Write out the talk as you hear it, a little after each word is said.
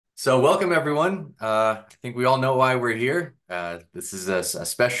So welcome everyone. I think we all know why we're here. This is a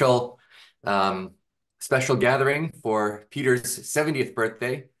um, special gathering for Peter's 70th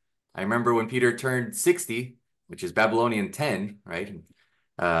birthday. I remember when Peter turned 60, which is Babylonian 10, right?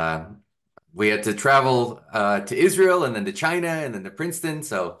 Uh, we had to travel to Israel and then to China and then to Princeton.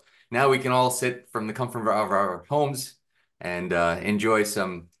 So now we can all sit from the comfort of our homes and enjoy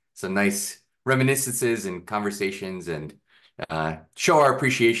some nice reminiscences and conversations and show our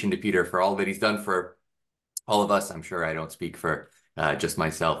appreciation to Peter for all that he's done for all of us. I'm sure I don't speak for just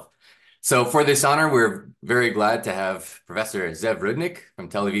myself. So for this honor, we're very glad to have Professor Zeev Rudnick from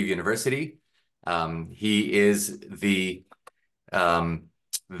Tel Aviv University. He is um,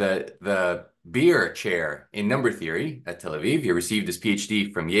 the Beer Chair in Number Theory at Tel Aviv. He received his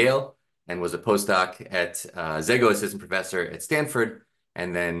PhD from Yale and was a postdoc at Zego Assistant Professor at Stanford,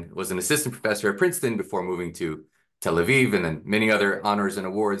 and then was an assistant professor at Princeton before moving to Tel Aviv, and then many other honors and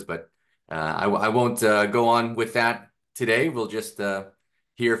awards. But I won't go on with that today. We'll just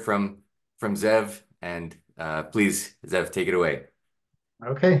hear from Zev, and please, Zev, take it away.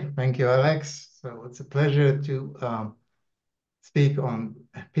 Okay, thank you, Alex. So it's a pleasure to speak on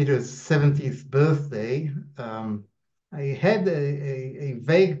Peter's 70th birthday. I had a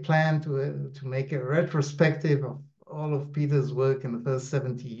vague plan to make a retrospective of all of Peter's work in the first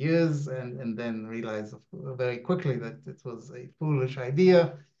 70 years and then realized very quickly that it was a foolish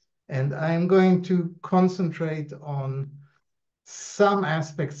idea. And I'm going to concentrate on some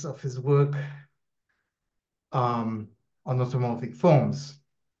aspects of his work on automorphic forms,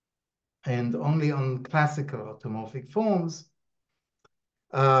 and only on classical automorphic forms,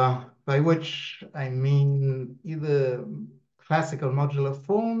 by which I mean either classical modular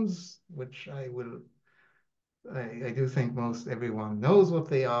forms, which I do think most everyone knows what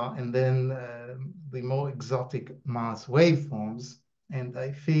they are, and then the more exotic mass waveforms. And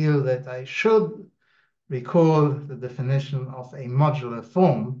I feel that I should recall the definition of a modular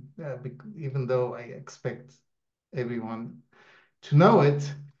form, even though I expect everyone to know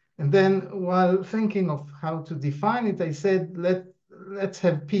it. And then while thinking of how to define it, I said, let's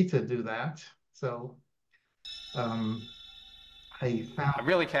have Peter do that. So I found... I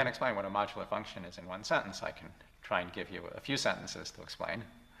really can't explain what a modular function is in one sentence. I can try and give you a few sentences to explain.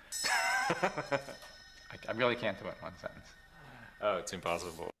 I really can't do it in one sentence. Oh, it's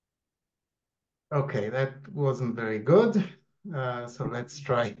impossible. Okay, that wasn't very good. So let's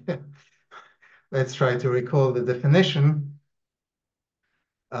try. Let's try to recall the definition.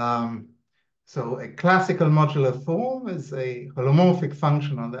 So a classical modular form is a holomorphic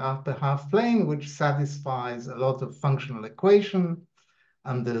function on the upper half plane, which satisfies a lot of functional equation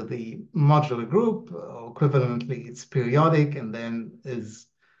under the modular group, or equivalently, it's periodic and then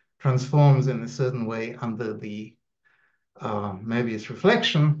transforms in a certain way under the Möbius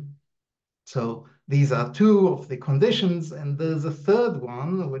reflection. So these are two of the conditions, and there's a third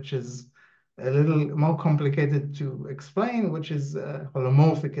one, which is a little more complicated to explain, which is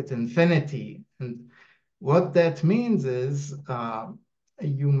holomorphic at infinity. And what that means is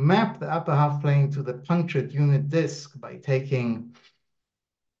you map the upper half plane to the punctured unit disk by taking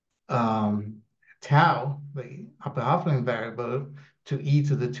tau, the upper half plane variable, to e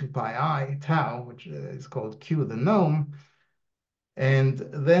to the 2 pi I tau, which is called q, the norm. And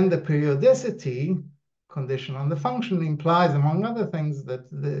then the periodicity condition on the function implies, among other things, that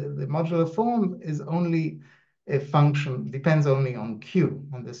the modular form is only a function, depends only on q,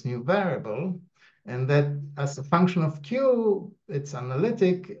 on this new variable, and that as a function of q, it's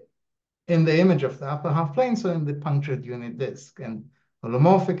analytic in the image of the upper half plane, so in the punctured unit disk. And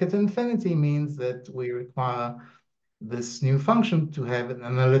holomorphic at infinity means that we require this new function to have an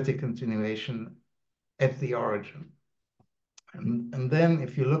analytic continuation at the origin. And then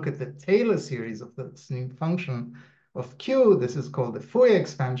if you look at the Taylor series of this new function of Q, this is called the Fourier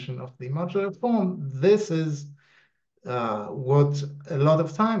expansion of the modular form. This is what a lot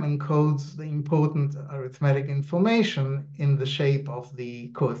of time encodes the important arithmetic information in the shape of the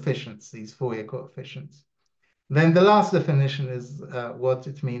coefficients, these Fourier coefficients. Then the last definition is what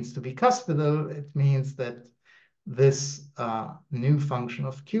it means to be cuspidal. It means that this new function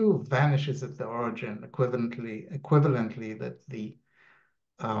of Q vanishes at the origin, equivalently that the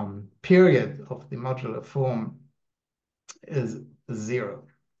period of the modular form is 0.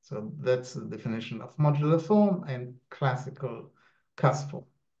 So that's the definition of modular form and classical cusp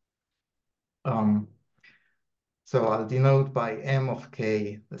form. So I'll denote by M of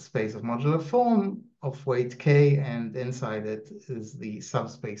K the space of modular form of weight K, and inside it is the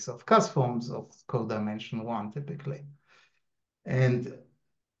subspace of cusp forms of codimension 1 typically. And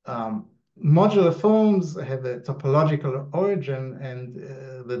modular forms have a topological origin, and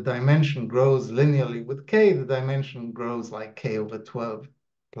the dimension grows linearly with k. The dimension grows like k over 12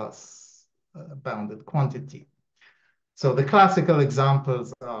 plus bounded quantity. So the classical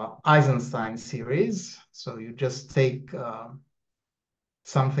examples are Eisenstein series. So you just take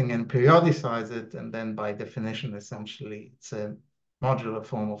something and periodicize it, and then by definition, essentially, it's a modular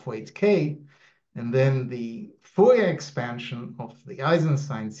form of weight k. And then the Fourier expansion of the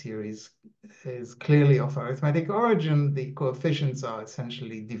Eisenstein series is clearly of arithmetic origin. The coefficients are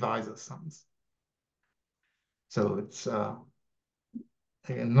essentially divisor sums. So it's a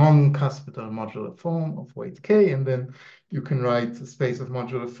non-cuspidal modular form of weight k, and then you can write a space of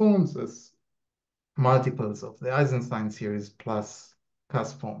modular forms as multiples of the Eisenstein series plus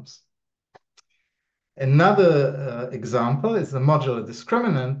cusp forms. Another example is the modular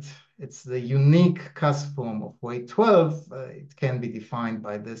discriminant. It's the unique cusp form of weight 12. It can be defined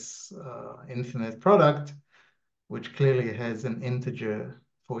by this infinite product, which clearly has an integer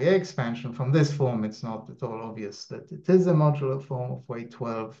Fourier expansion. From this form, it's not at all obvious that it is a modular form of weight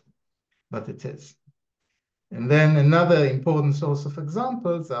 12, but it is. And then another important source of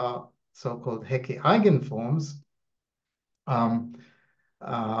examples are so-called Hecke eigenforms.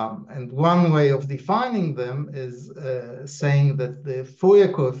 And one way of defining them is saying that the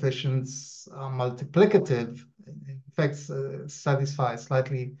Fourier coefficients are multiplicative. In fact, satisfy a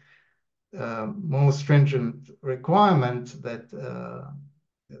slightly more stringent requirement that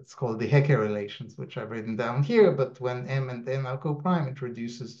it's called the Hecke relations, which I've written down here. But when m and n are co-prime, it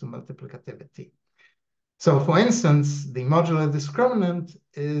reduces to multiplicativity. So for instance, the modular discriminant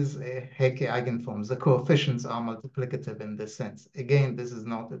is a Hecke eigenform. The coefficients are multiplicative in this sense. Again, this is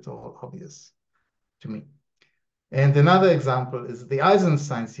not at all obvious to me. And another example is the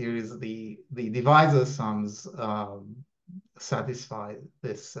Eisenstein series. The divisor sums satisfy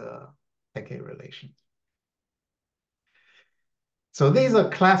this Hecke relation. So these are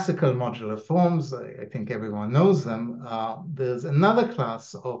classical modular forms. I think everyone knows them. There's another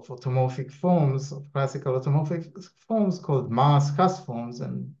class of automorphic forms, of classical automorphic forms called mass cusp forms.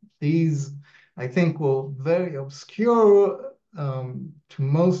 And these, I think, were very obscure to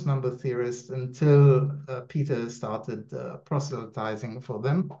most number theorists until Peter started proselytizing for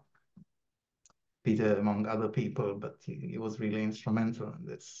them. Peter, among other people, but he was really instrumental in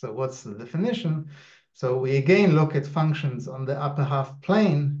this. So what's the definition? So we again look at functions on the upper half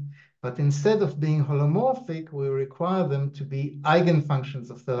plane, but instead of being holomorphic, we require them to be eigenfunctions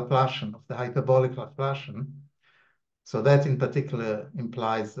of the Laplacian, of the hyperbolic Laplacian. So that in particular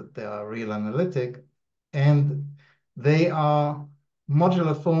implies that they are real analytic, and they are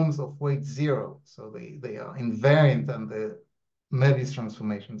modular forms of weight 0. So they are invariant under Möbius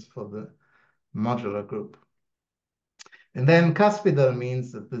transformations for the modular group. And then cuspidal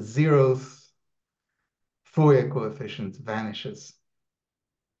means that the 0th Fourier coefficient vanishes.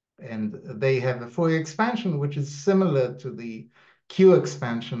 And they have a Fourier expansion, which is similar to the Q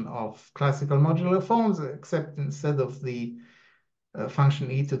expansion of classical modular forms, except instead of the function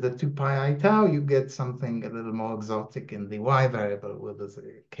e to the 2 pi I tau, you get something a little more exotic in the y variable, where there's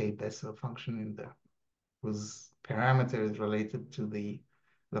a k Bessel function in there, whose parameter is related to the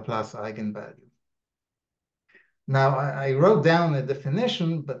Laplace eigenvalue. Now, I wrote down a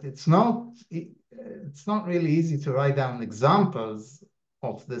definition, but it's not really easy to write down examples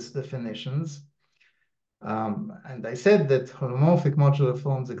of these definitions. And I said that holomorphic modular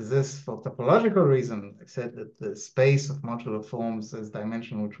forms exist for topological reason. I said that the space of modular forms is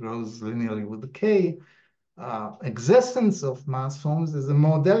dimension which grows linearly with the k. Existence of mass forms is a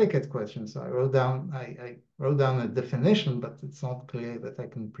more delicate question. So I wrote down a definition, but it's not clear that I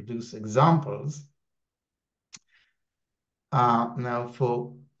can produce examples. Now,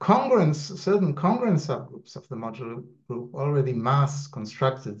 for certain congruent subgroups of the modular group already mass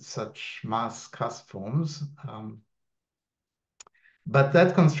constructed such mass cusp forms, but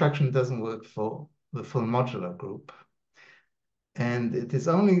that construction doesn't work for the full modular group. And it is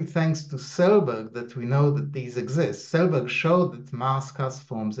only thanks to Selberg that we know that these exist. Selberg showed that mass cusp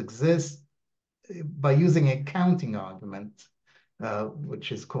forms exist by using a counting argument,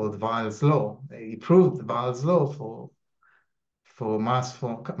 which is called Weil's law. He proved Weil's law for mass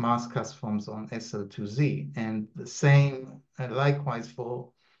cusp forms on SO2Z, and the same likewise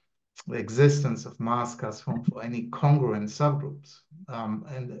for the existence of mass cusp form for any congruent subgroups.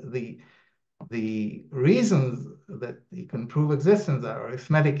 And the reasons that you can prove existence are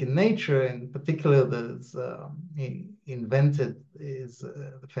arithmetic in nature. In particular, he invented is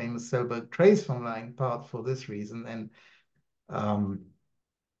the famous Selberg trace formula in part for this reason. And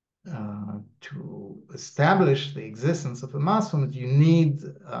to establish the existence of a mass form, you need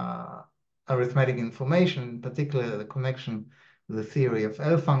arithmetic information, particularly the connection to the theory of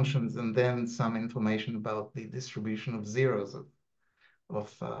L functions, and then some information about the distribution of zeros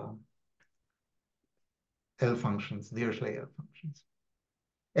of L functions, Dirichlet L functions.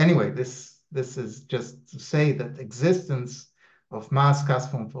 Anyway, this is just to say that existence of mass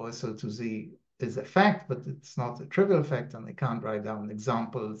cusp-form for SO2Z is a fact, but it's not a trivial fact, and I can't write down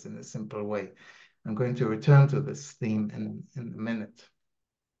examples in a simple way. I'm going to return to this theme in a minute.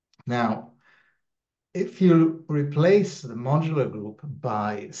 Now, if you replace the modular group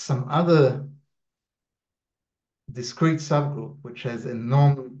by some other discrete subgroup, which has a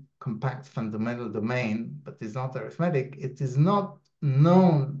non-compact fundamental domain, but is not arithmetic, it is not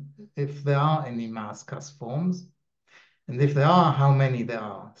known if there are any mass cusp forms, and if there are, how many there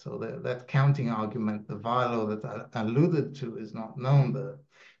are. So that counting argument, the Vilo that I alluded to, is not known there.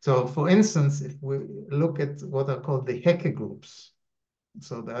 So for instance, if we look at what are called the Hecke groups,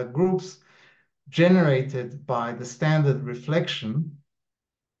 so there are groups generated by the standard reflection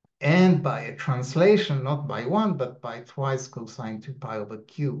and by a translation, not by one, but by twice cosine 2 pi over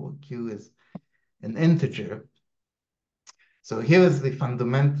q, where q is an integer. So here is the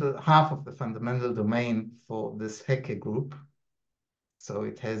fundamental, half of the fundamental domain for this Hecke group. So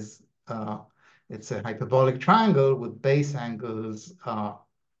it has, it's a hyperbolic triangle with base angles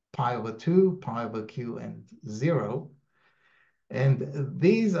pi over 2, pi over q, and 0. And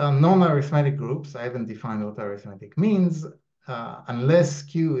these are non-arithmetic groups. I haven't defined what arithmetic means. Unless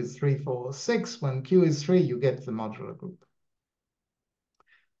q is 3, 4, or 6, when q is 3, you get the modular group.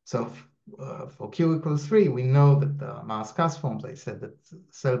 So for q equals 3, we know that there are mass cusp forms. I said that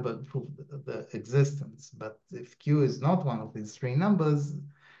Selberg proved the existence. But if q is not one of these three numbers,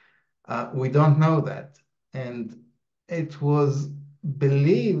 we don't know that. And it was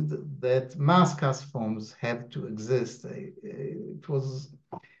believed that mass cusp forms have to exist. It was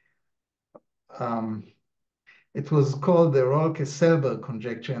called the Rolke-Selberg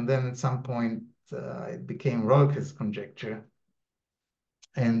conjecture, and then at some point it became Rolke's conjecture.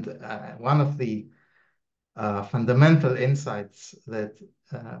 And one of the fundamental insights that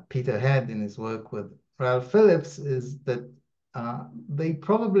Peter had in his work with Ralph Phillips is that they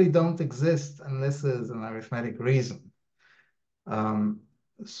probably don't exist unless there's an arithmetic reason.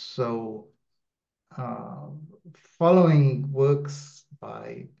 Following works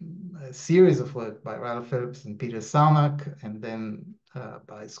by a series of work by Ralph Phillips and Peter Sarnak, and then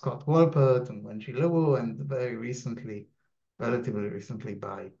by Scott Wolpert and Wenji Luo, and very recently, relatively recently,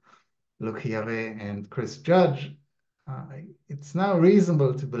 by Luc Hiare and Chris Judge, it's now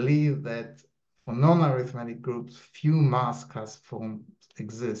reasonable to believe that for non-arithmetic groups, few mass cusp forms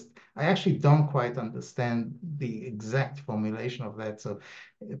exist. I actually don't quite understand the exact formulation of that. So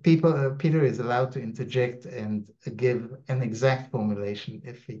Peter is allowed to interject and give an exact formulation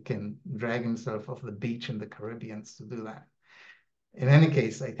if he can drag himself off the beach in the Caribbean to do that. In any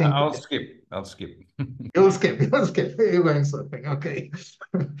case, I think I'll skip. You'll skip. You're going surfing. Okay.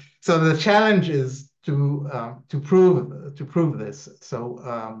 So the challenge is to prove this.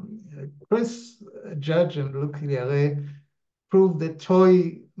 So Chris Judge and Luc Hiare proved the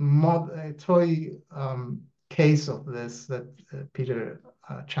toy case of this that Peter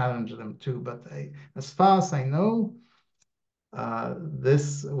challenged them to. But as far as I know,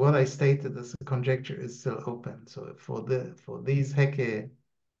 what I stated as a conjecture is still open. So for these Hecke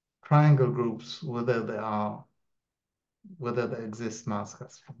triangle groups, whether there exist mass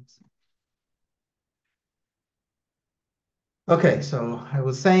cusp forms. Okay, so I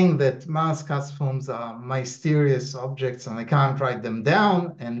was saying that mass cusp forms are mysterious objects and I can't write them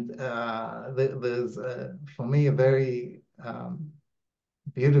down. And there's, for me, a very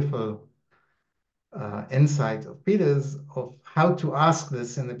beautiful insight of Peter's of how to ask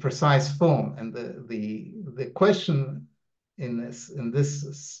this in a precise form. And the question in this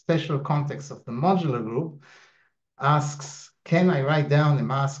special context of the modular group asks, can I write down a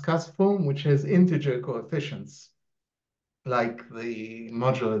mass cusp form which has integer coefficients, like the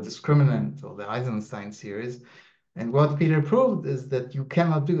modular discriminant or the Eisenstein series? And what Peter proved is that you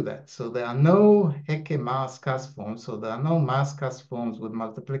cannot do that. So there are no Hecke mass cusp forms. So there are no mass cusp forms with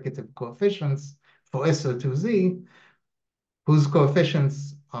multiplicative coefficients for SO2Z whose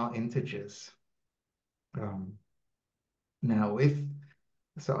coefficients are integers. Now,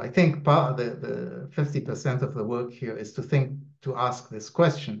 so I think part of the 50% of the work here is to ask this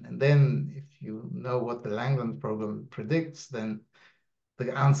question. And then if you know what the Langland program predicts, then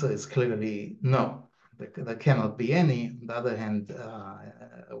the answer is clearly no. There cannot be any. On the other hand,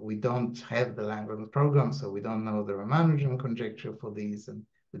 we don't have the Langland program, so we don't know the Ramanujan conjecture for these, and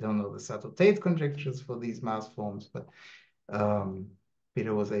we don't know the Sato-Tate conjectures for these mass forms. But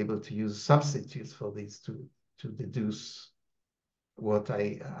Peter was able to use substitutes for these to deduce what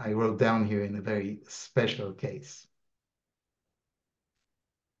I wrote down here in a very special case.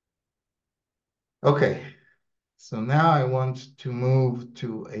 Okay, so now I want to move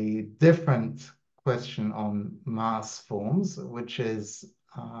to a different question on mass forms, which is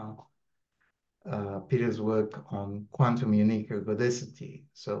Peter's work on quantum unique ergodicity.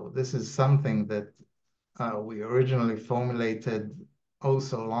 So this is something that we originally formulated oh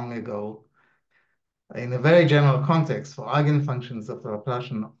so long ago in a very general context for eigenfunctions of the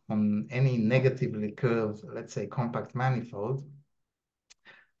Laplacian on any negatively curved, let's say, compact manifold.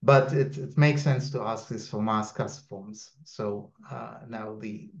 But it makes sense to ask this for mass cusp forms. So now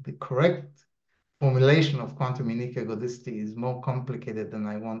the correct formulation of quantum unique ergodicity is more complicated than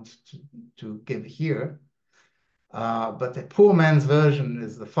I want to give here. But the poor man's version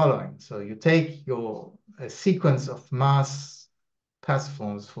is the following. So you take a sequence of mass cusp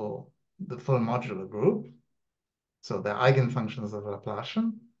forms for the full modular group. So the eigenfunctions of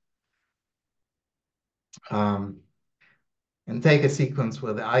Laplacian. And take a sequence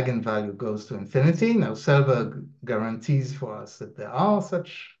where the eigenvalue goes to infinity. Now, Selberg guarantees for us that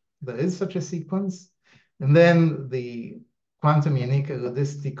there is such a sequence. And then the quantum unique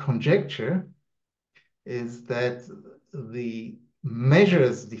ergodicity conjecture is that the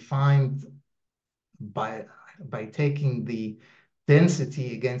measures defined by taking the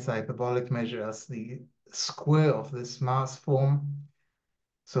density against the hyperbolic measure as the square of this mass form,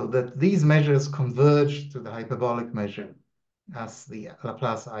 so that these measures converge to the hyperbolic measure as the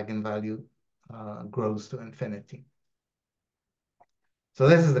Laplace eigenvalue grows to infinity. So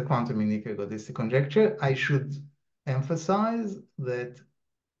this is the quantum unique ergodicity conjecture. I should emphasize that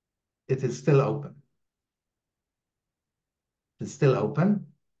it is still open. It's still open.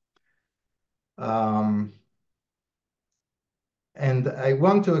 And I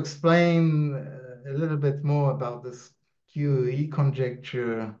want to explain a little bit more about this QE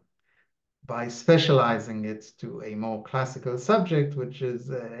conjecture by specializing it to a more classical subject, which is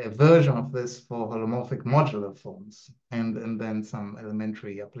a version of this for holomorphic modular forms, and then some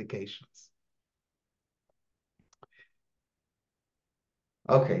elementary applications.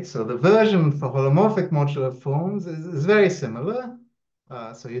 Okay, so the version for holomorphic modular forms is very similar.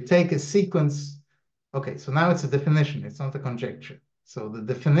 So you take a sequence. Okay, so now it's a definition, it's not a conjecture. So the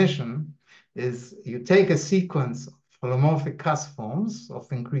definition is you take a sequence of holomorphic cusp forms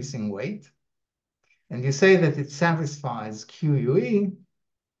of increasing weight, and you say that it satisfies QUE,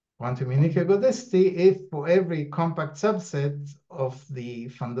 quantum unique ergodicity, if for every compact subset of the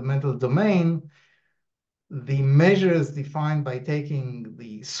fundamental domain, the measures defined by taking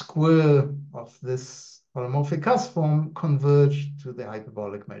the square of this holomorphic cusp form converge to the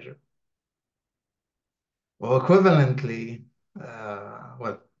hyperbolic measure. Or equivalently,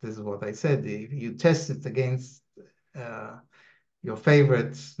 well, this is what I said, if you test it against your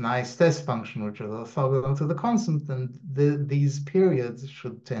favorite nice test function, which is orthogonal to the constant, then these periods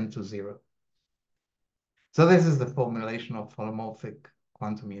should tend to 0. So this is the formulation of holomorphic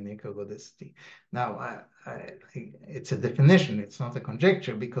quantum unique ergodicity. Now, it's a definition, it's not a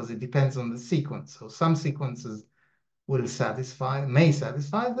conjecture, because it depends on the sequence. So some sequences may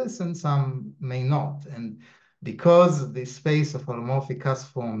satisfy this, and some may not. And because the space of holomorphic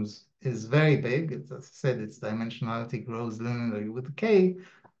cusp forms is very big, as I said, its dimensionality grows linearly with k,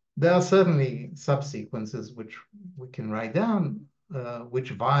 there are certainly subsequences which we can write down,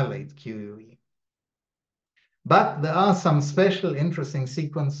 which violate QE. But there are some special interesting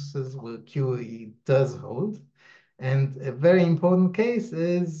sequences where QE does hold. And a very important case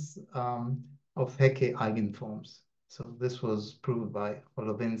is of Hecke eigenforms. So this was proved by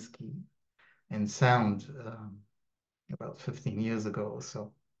Holovinsky and Sound about 15 years ago or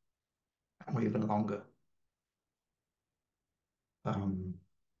so, or even longer.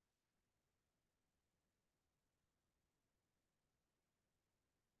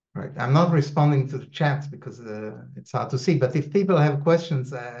 Right, I'm not responding to the chat because it's hard to see, but if people have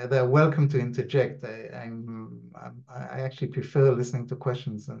questions, they're welcome to interject. I actually prefer listening to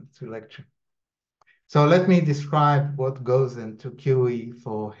questions than to lecture. So let me describe what goes into QE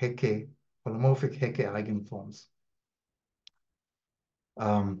for Hecke, holomorphic Hecke eigenforms.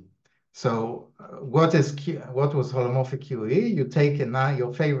 What was holomorphic QE? You take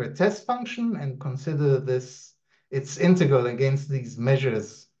your favorite test function and consider its integral against these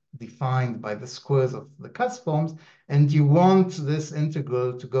measures defined by the squares of the cusp forms, and you want this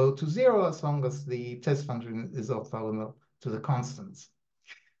integral to go to 0 as long as the test function is orthogonal to the constants.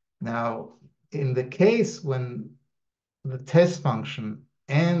 Now, in the case when the test function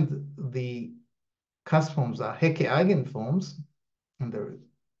and the cusp forms are Hecke eigenforms,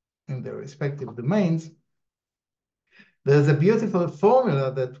 in their respective domains. There's a beautiful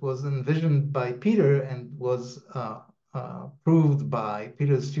formula that was envisioned by Peter and was proved by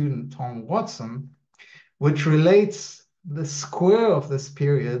Peter's student Tom Watson, which relates the square of this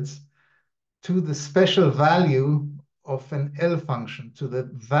period to the special value of an L function, to the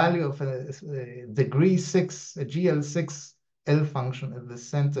value of a degree 6, a GL6 L function at the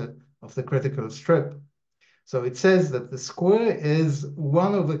center of the critical strip. So it says that the square is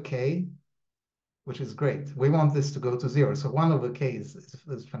 1 over k, which is great. We want this to go to 0. So 1 over k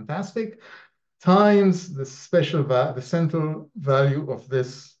is fantastic, times the special value, the central value of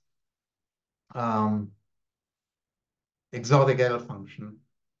this exotic L function.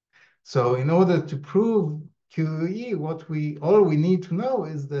 So in order to prove QE, all we need to know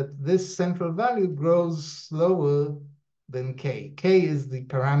is that this central value grows slower than k. K is the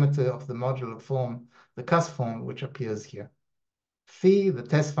parameter of the modular form, the cusp form, which appears here. Phi, the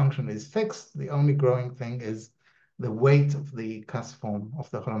test function, is fixed. The only growing thing is the weight of the cusp form, of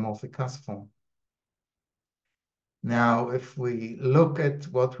the holomorphic cusp form. Now, if we look at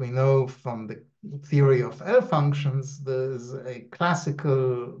what we know from the theory of L functions, there's a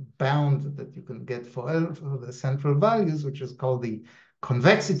classical bound that you can get for L for the central values, which is called the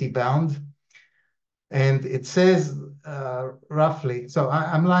convexity bound. And it says roughly, so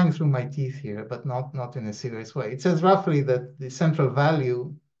I'm lying through my teeth here, but not in a serious way. It says roughly that the central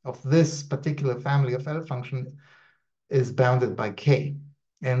value of this particular family of L function is bounded by k.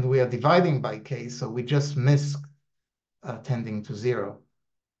 And we are dividing by k, so we just miss tending to 0.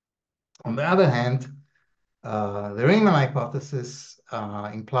 On the other hand, the Riemann hypothesis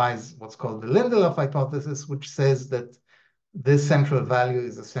implies what's called the Lindelof hypothesis, which says that this central value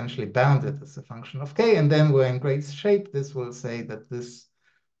is essentially bounded as a function of k, and then we're in great shape. This will say that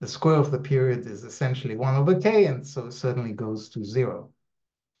the square of the period is essentially 1 over k, and so it certainly goes to 0.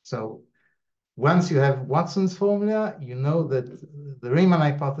 So once you have Watson's formula, you know that the Riemann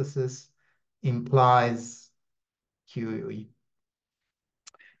hypothesis implies QE.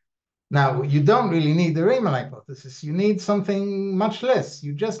 Now, you don't really need the Riemann hypothesis. You need something much less.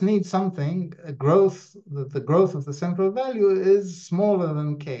 You just need something, the growth of the central value is smaller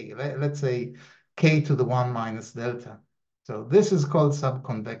than k. Let's say k to the 1 minus delta. So this is called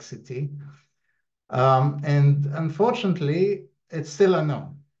subconvexity. And unfortunately, it's still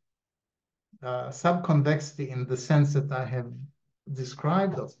unknown. Subconvexity in the sense that I have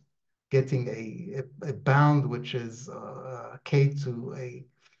described of getting a bound which is k to a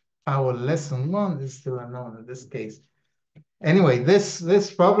power less than 1 is still unknown in this case. Anyway,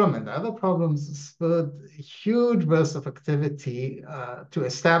 this problem and other problems spurred a huge burst of activity to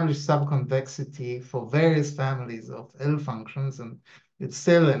establish subconvexity for various families of L functions, and it's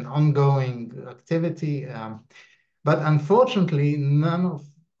still an ongoing activity. But unfortunately, no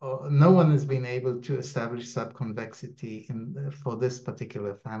one has been able to establish subconvexity for this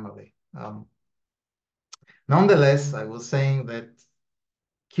particular family. Nonetheless, I was saying that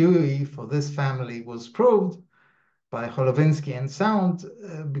QE for this family was proved by Holovinsky and Sound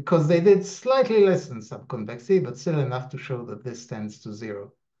because they did slightly less than subconvexity, but still enough to show that this tends to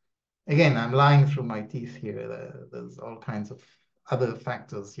 0. Again, I'm lying through my teeth here. There's all kinds of other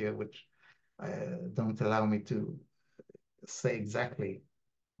factors here which don't allow me to say exactly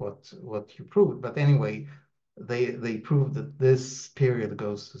what you proved. But anyway, they proved that this period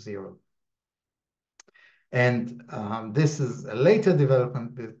goes to 0. And this is a later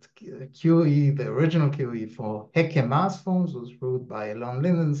development with QE, the original QE for Hecke mass forms was proved by Elon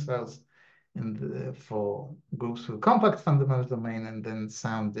Lindenfels for groups with compact fundamental domain, and then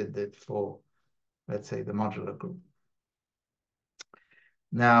Sound did it for, let's say, the modular group.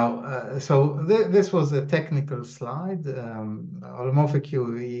 Now, so this was a technical slide. Holomorphic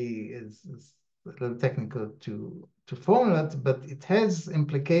QE is a little technical to formulate, but it has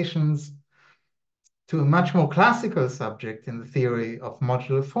implications to a much more classical subject in the theory of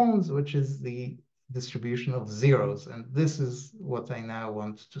modular forms, which is the distribution of zeros. And this is what I now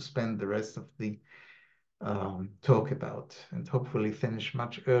want to spend the rest of the talk about, and hopefully finish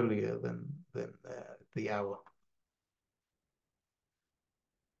much earlier than the hour.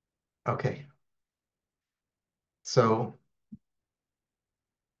 Okay. So,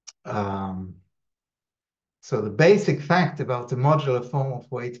 so the basic fact about the modular form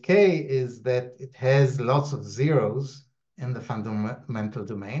of weight k is that it has lots of zeros in the fundamental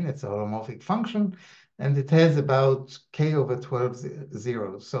domain. It's a holomorphic function, and it has about k over 12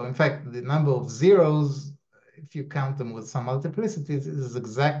 zeros. So in fact, the number of zeros, if you count them with some multiplicities, is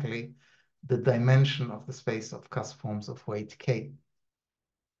exactly the dimension of the space of cusp forms of weight k.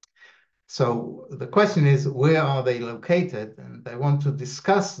 So the question is, where are they located? And I want to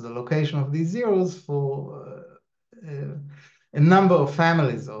discuss the location of these zeros for a number of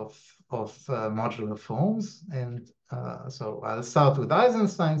families of modular forms. And so I'll start with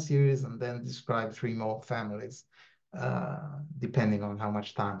Eisenstein series and then describe 3 more families, depending on how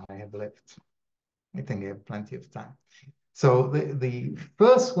much time I have left. I think I have plenty of time. So the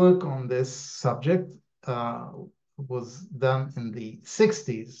first work on this subject was done in the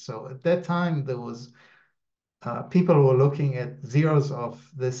 60s. So at that time, there was people who were looking at zeros of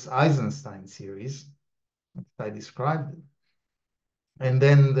this Eisenstein series that I described. And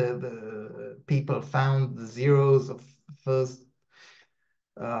then the people found the zeros of the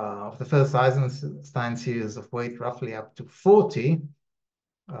first Eisenstein series of weight roughly up to 40.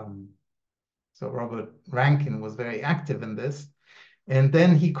 So Robert Rankin was very active in this. And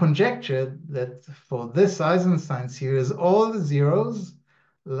then he conjectured that for this Eisenstein series, all the zeros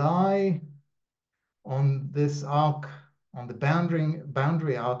lie on this arc, on the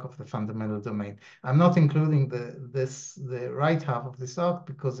boundary arc of the fundamental domain. I'm not including the right half of this arc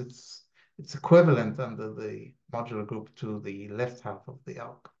because it's equivalent under the modular group to the left half of the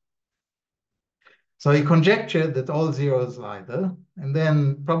arc. So he conjectured that all zeros lie there, and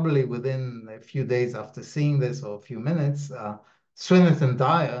then probably within a few days after seeing this, or a few minutes, Swinnerton and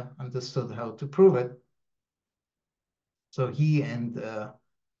Dyer understood how to prove it. So he and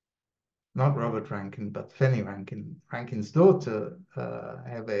not Robert Rankin, but Fanny Rankin, Rankin's daughter,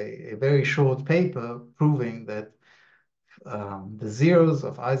 have a very short paper proving that the zeros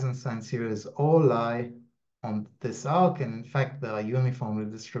of Eisenstein series all lie on this arc, and in fact, they are uniformly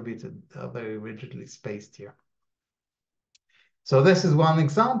distributed, very rigidly spaced here. So this is one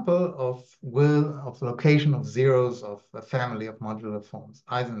example of location of zeros of a family of modular forms,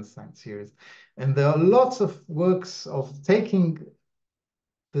 Eisenstein series. And there are lots of works of taking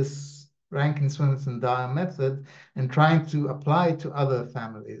this Rankin-Swinnerton-Dyer method and trying to apply it to other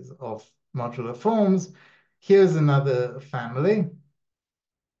families of modular forms. Here's another family,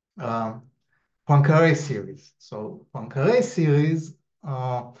 Poincaré series. So Poincaré series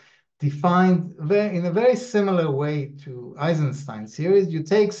defined in a very similar way to Eisenstein series. You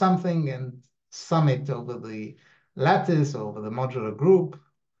take something and sum it over the lattice, over the modular group.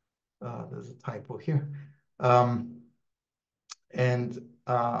 There's a typo here.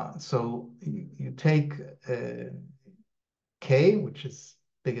 So you take k, which is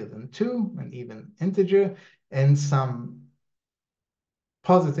bigger than 2, an even integer, and some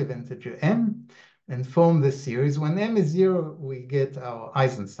positive integer m, and form this series. When m is 0, we get our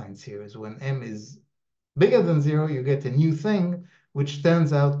Eisenstein series. When m is bigger than 0, you get a new thing, which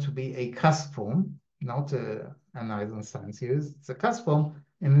turns out to be a cusp form, not an Eisenstein series. It's a cusp form.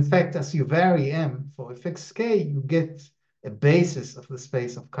 And in fact, as you vary m for a fixed k, you get a basis of the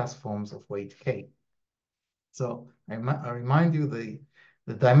space of cusp forms of weight k. So I remind you, the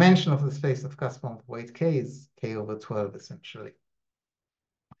dimension of the space of cusp form of weight k is k over 12, essentially.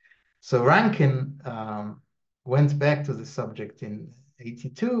 So Rankin went back to the subject in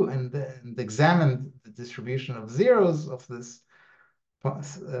 82 and examined the distribution of zeros of this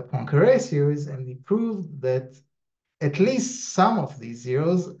Poincaré series, and he proved that at least some of these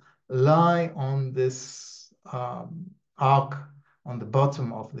zeros lie on this arc on the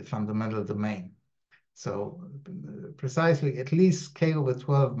bottom of the fundamental domain. So precisely at least k over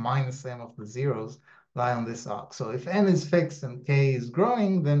 12 minus m of the zeros lie on this arc. So if n is fixed and k is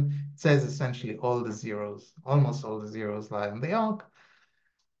growing, then it says essentially almost all the zeros lie on the arc.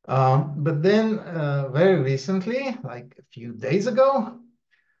 But then very recently, like a few days ago,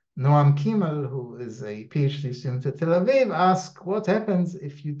 Noam Kimmel, who is a PhD student at Tel Aviv, asked what happens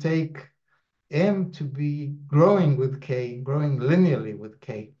if you take m to be growing with k, growing linearly with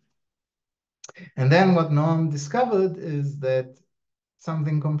k. And then what Noam discovered is that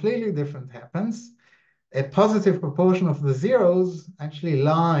something completely different happens. A positive proportion of the zeros actually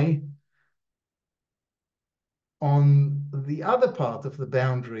lie on the other part of the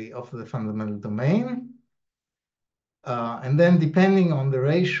boundary of the fundamental domain. And then depending on the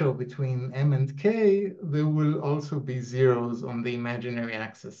ratio between m and k, there will also be zeros on the imaginary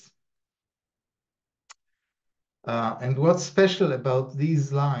axis. And what's special about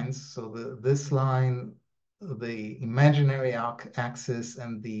these lines, so this line, the imaginary axis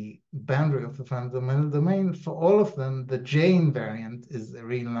and the boundary of the fundamental domain, for all of them, the J invariant is a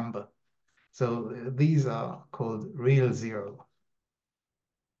real number. So these are called real zero.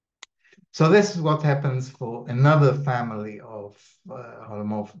 So this is what happens for another family of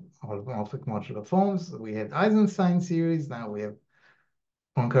holomorphic modular forms. We had Eisenstein series, now we have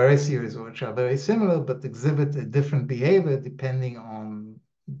Poincaré series, which are very similar, but exhibit a different behavior depending on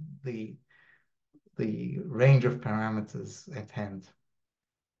the range of parameters at hand.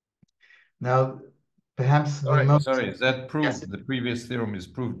 Now, perhaps Sorry, is that proved? Yes. The previous theorem is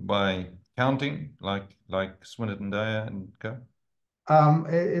proved by counting, like Swinnerton and Dyer and Co.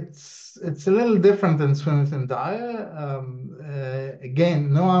 It's a little different than Swinnerton and Dyer.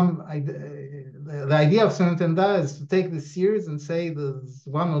 Again, the idea of Swinnerton and Dyer is to take the series and say there's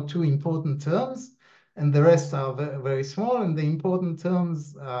one or two important terms, and the rest are very, very small, and the important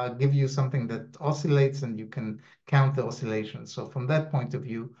terms give you something that oscillates, and you can count the oscillations. So from that point of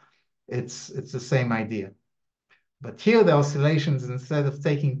view, it's the same idea. But here the oscillations, instead of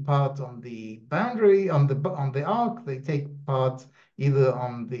taking part on the boundary, on the arc, they take part either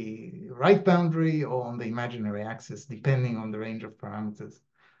on the right boundary or on the imaginary axis, depending on the range of parameters.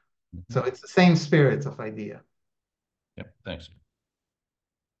 Mm-hmm. So it's the same spirit of idea. Yeah, thanks.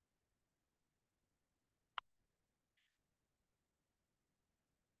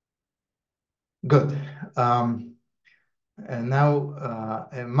 Good. And now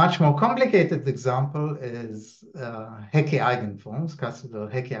a much more complicated example is Hecke eigenforms, Casimir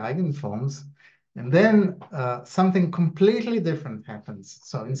Hecke eigenforms. And then something completely different happens.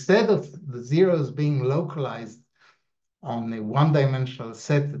 So instead of the zeros being localized on a one-dimensional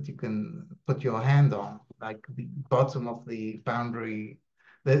set that you can put your hand on, like the bottom of the boundary,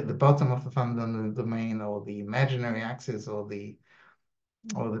 the bottom of the fundamental domain, or the imaginary axis, or the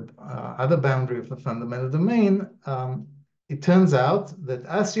other boundary of the fundamental domain, it turns out that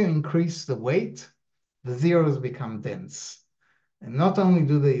as you increase the weight, the zeros become dense. And not only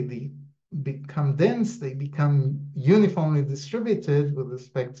do they become dense, they become uniformly distributed with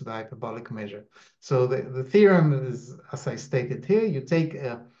respect to the hyperbolic measure. So the theorem is, as I stated here, you take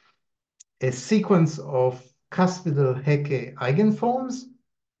a sequence of cuspidal Hecke eigenforms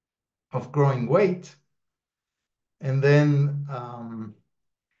of growing weight, and then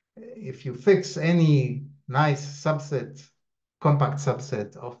if you fix any nice subset, compact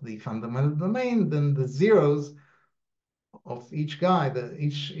subset of the fundamental domain, then the zeros of each guy,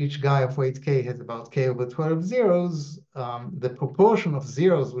 each guy of weight k has about k over 12 zeros. The proportion of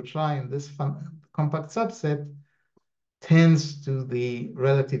zeros which lie in this compact subset tends to the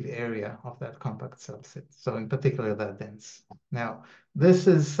relative area of that compact subset. So in particular, they're dense. Now, this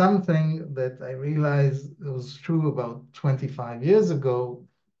is something that I realized was true about 25 years ago,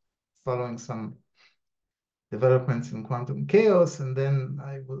 following some developments in quantum chaos, and then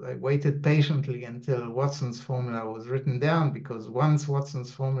I waited patiently until Watson's formula was written down, because once Watson's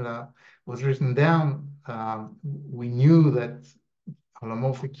formula was written down, we knew that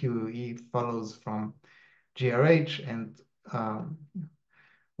holomorphic QE follows from GRH, and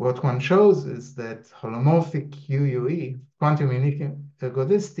what one shows is that holomorphic QUE, quantum unique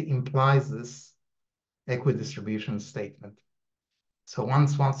ergodicity, implies this equidistribution statement. So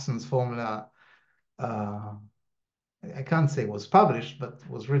once Watson's formula, I can't say was published, but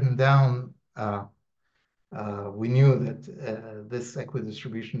was written down, we knew that this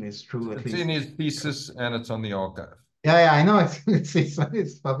equidistribution is true. It's in his thesis, and it's on the archive. Yeah, I know it's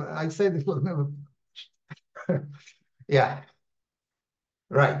published. I said it was never published. Yeah,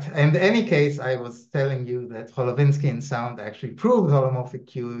 right. In any case, I was telling you that Holovinsky and Sound actually proved holomorphic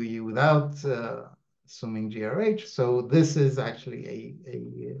QE without assuming GRH. So this is actually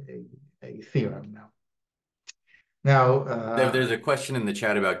a theorem now. Now, there's a question in the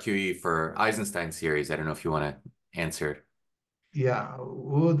chat about QE for Eisenstein series. I don't know if you want to answer. Yeah,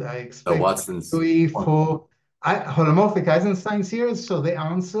 would I expect Watson's QE for holomorphic Eisenstein series? So the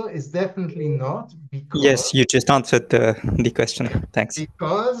answer is definitely not, because... Yes, you just answered the question. Thanks.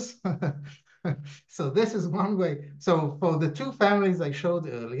 Because, so this is one way. So for the two families I showed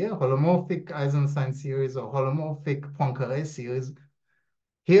earlier, holomorphic Eisenstein series or holomorphic Poincaré series,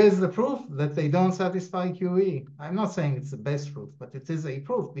 here's the proof that they don't satisfy QE. I'm not saying it's the best proof, but it is a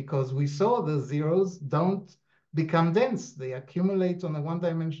proof, because we saw the zeros don't become dense. They accumulate on a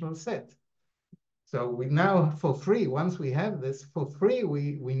one-dimensional set. So we now, for free, once we have this, for free,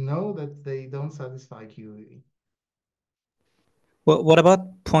 we know that they don't satisfy QE. Well, what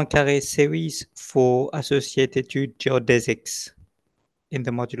about Poincaré series for associated to geodesics in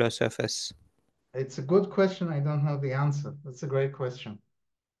the modular surface? It's a good question. I don't know the answer. That's a great question.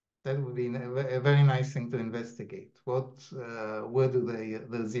 That would be a very nice thing to investigate. Where do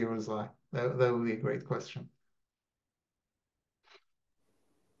the zeros lie? That would be a great question.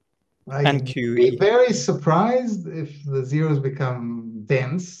 And I'd QE. be very surprised if the zeros become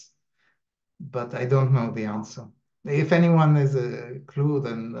dense, but I don't know the answer. If anyone has a clue,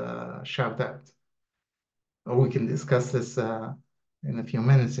 then shout out. Or we can discuss this in a few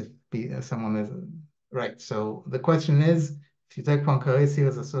minutes if someone is right. So the question is, if you take Poincare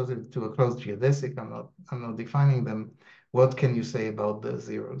series associated to a closed geodesic, I'm not defining them. What can you say about the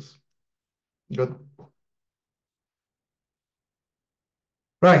zeros? Good.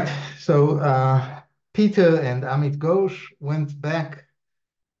 Right. So Peter and Amit Ghosh went back.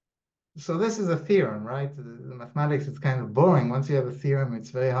 So this is a theorem, right? The mathematics is kind of boring. Once you have a theorem,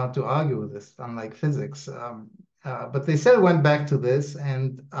 it's very hard to argue with this, unlike physics. But they still went back to this,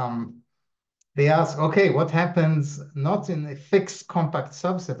 and they asked, okay, what happens not in a fixed compact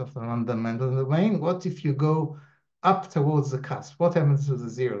subset of the fundamental domain? What if you go up towards the cusp? What happens to the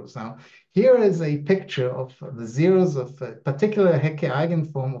zeros? Now, here is a picture of the zeros of a particular Hecke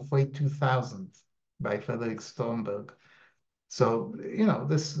eigenform of weight 2000 by Frederick Stormberg. So, you know,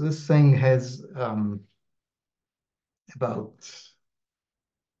 this thing has about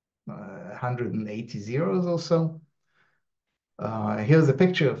 180 zeros or so. Here's a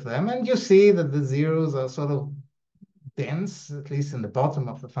picture of them, and you see that the zeros are sort of dense, at least in the bottom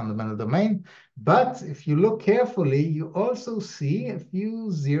of the fundamental domain. But if you look carefully, you also see a few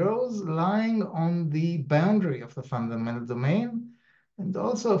zeros lying on the boundary of the fundamental domain, and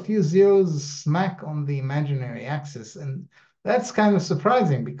also a few zeros smack on the imaginary axis. And that's kind of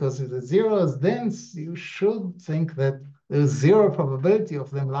surprising, because if the zero is dense, you should think that there's zero probability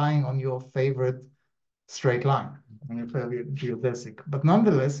of them lying on your favorite straight line, on your favorite geodesic. But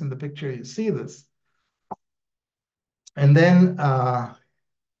nonetheless, in the picture, you see this. And then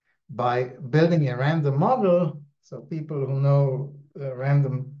by building a random model, so people who know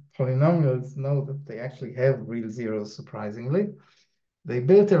random polynomials know that they actually have real zeros, surprisingly. They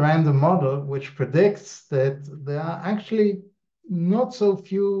built a random model which predicts that there are actually not so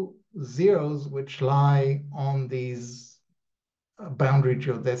few zeros which lie on these boundary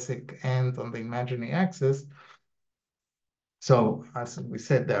geodesic and on the imaginary axis. So as we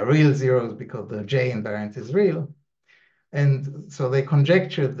said, there are real zeros because the J invariant is real. And so they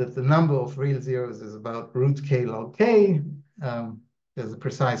conjectured that the number of real zeros is about root k log k. There's a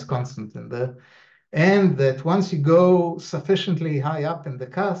precise constant in there. And that once you go sufficiently high up in the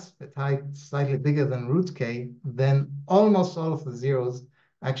cusp, at height slightly bigger than root k, then almost all of the zeros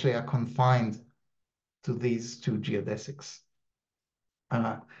actually are confined to these two geodesics.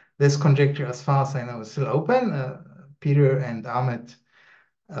 This conjecture, as far as I know, is still open. Peter and Amit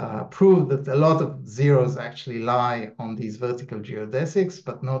proved that a lot of zeros actually lie on these vertical geodesics,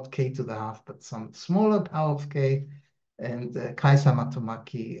 but not k to the half, but some smaller power of k. And Kaisa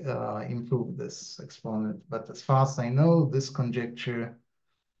Matomaki improved this exponent. But as far as I know, this conjecture,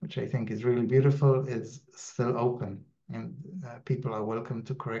 which I think is really beautiful, is still open, and people are welcome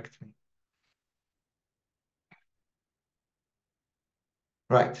to correct me.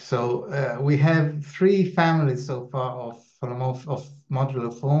 Right, so we have three families so far of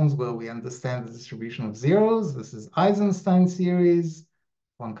modular forms where we understand the distribution of zeros. This is Eisenstein series,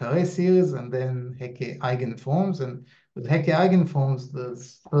 Poincare series, and then Hecke eigenforms. And with Hecke eigenforms,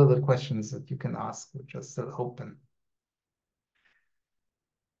 there's further questions that you can ask, which are still open.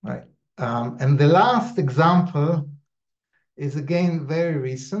 Right, and the last example is again very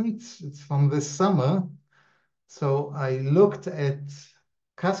recent. It's from this summer. So I looked at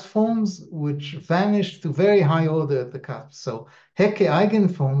cusp forms which vanished to very high order at the cusp. So Hecke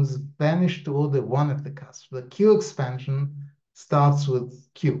eigenforms vanish to order 1 at the cusp. The Q expansion starts with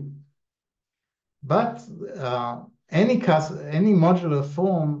Q. But any modular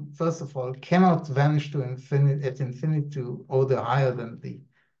form, first of all, cannot vanish to infinity to order higher than the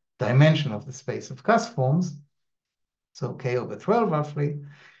dimension of the space of cusp forms. So K over 12 roughly.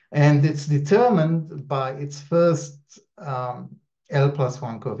 And it's determined by its first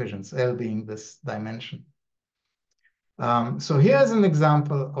L+1 coefficients, L being this dimension. So here's an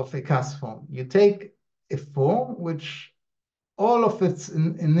example of a cusp form. You take a form which all of its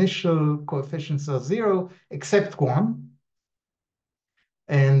initial coefficients are 0 except 1.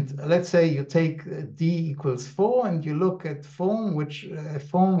 And let's say you take D equals 4 and you look at a form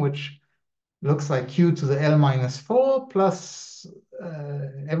which looks like Q to the L minus 4 plus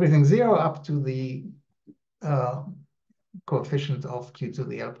everything 0 up to the coefficient of Q to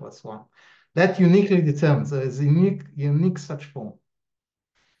the L plus 1. That uniquely determines, there is a unique such form.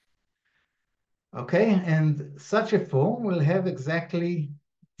 Okay, and such a form will have exactly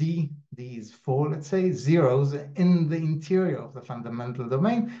these 4, let's say, zeros in the interior of the fundamental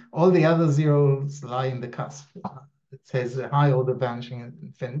domain. All the other zeros lie in the cusp. It has a high order vanishing at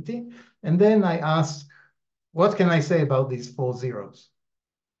infinity. And then I ask, what can I say about these 4 zeros?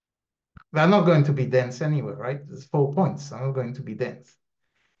 They're not going to be dense anyway, right? There's 4 points. They're not going to be dense.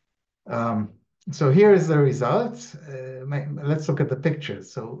 So here is the result. Let's look at the picture.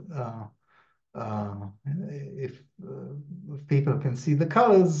 So If people can see the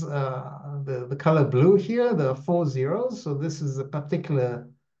colors, the color blue here, there are 4 zeros. So this is a particular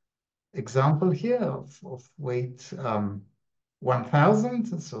example here of weight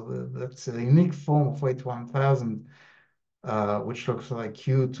 1000. So that's a unique form of weight 1000, which looks like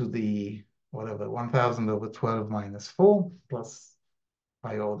Q to the whatever 1000 over 12 minus 4 plus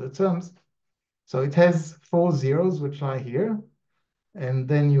higher order terms. So it has 4 zeros which lie here. And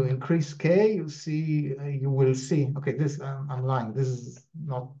then you increase K, you will see, okay, this, I'm lying. This is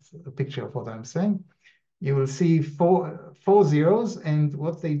not a picture of what I'm saying. You will see four zeros, and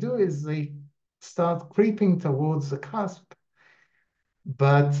what they do is they start creeping towards the cusp,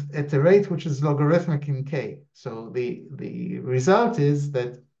 but at a rate which is logarithmic in K. So the result is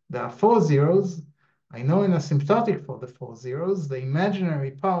that there are 4 zeros. I know an asymptotic for the 4 zeros. The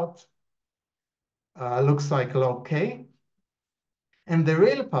imaginary part looks like log K. And the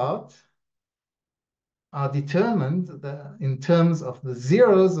real part are determined in terms of the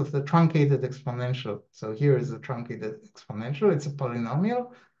zeros of the truncated exponential. So here is a truncated exponential. It's a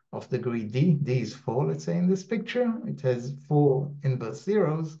polynomial of degree d. D is 4, let's say, in this picture. It has 4 inverse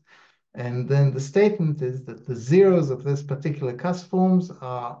zeros. And then the statement is that the zeros of this particular cusp forms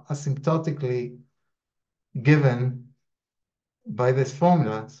are asymptotically given by this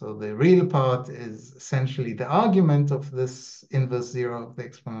formula. So the real part is essentially the argument of this inverse zero of the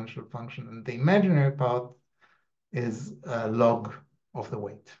exponential function, and the imaginary part is a log of the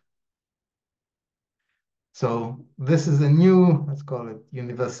weight. So this is a new, let's call it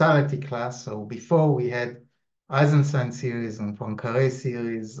universality class. So before we had Eisenstein series and Poincaré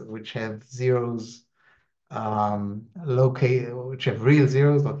series, which have zeros located, which have real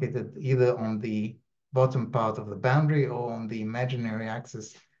zeros located either on the bottom part of the boundary or on the imaginary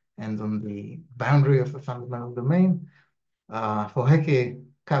axis and on the boundary of the fundamental domain. For Hecke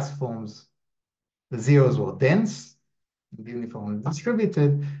cusp forms, the zeros were dense, uniformly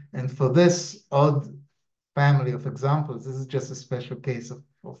distributed, and for this odd family of examples, this is just a special case of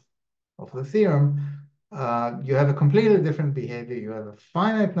the theorem, you have a completely different behavior. You have a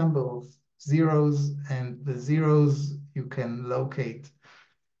finite number of zeros, and the zeros you can locate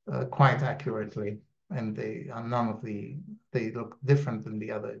quite accurately, and they are they look different than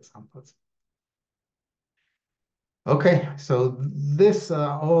the other examples. Okay, so this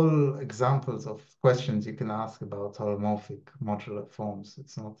are all examples of questions you can ask about holomorphic modular forms.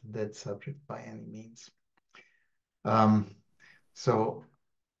 It's not a dead subject by any means.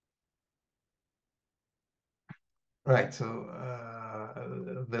 Right, so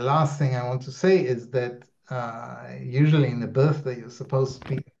the last thing I want to say is that usually in the birthday, you're supposed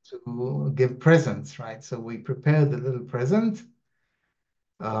to give presents, right? So we prepared a little present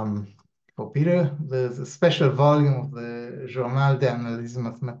for Peter. There's a special volume of the Journal d'Analyse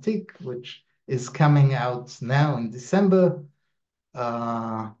Mathématique, which is coming out now in December.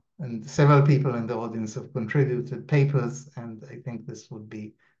 And several people in the audience have contributed papers, and I think this would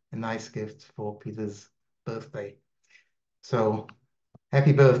be a nice gift for Peter's birthday. So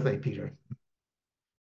happy birthday, Peter.